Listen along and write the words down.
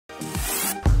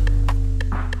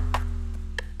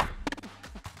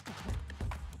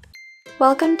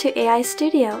Welcome to AI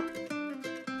Studio.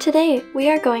 Today, we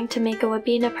are going to make a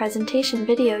webinar presentation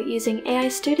video using AI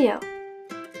Studio.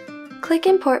 Click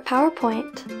Import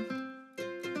PowerPoint.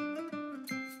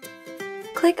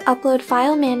 Click Upload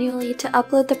File manually to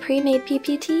upload the pre-made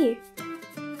PPT.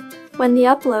 When the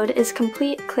upload is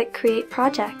complete, click Create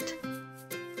Project.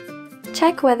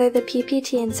 Check whether the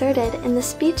PPT inserted in the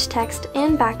speech text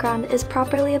and background is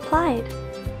properly applied.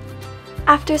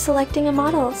 After selecting a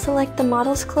model, select the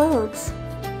model's clothes.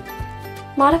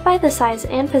 Modify the size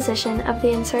and position of the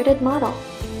inserted model.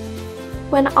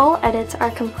 When all edits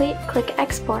are complete, click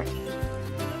Export.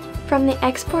 From the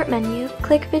Export menu,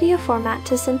 click Video Format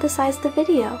to synthesize the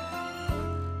video.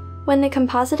 When the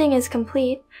compositing is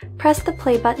complete, press the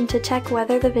play button to check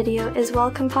whether the video is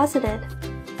well composited.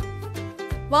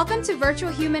 Welcome to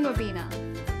Virtual Human Webinar.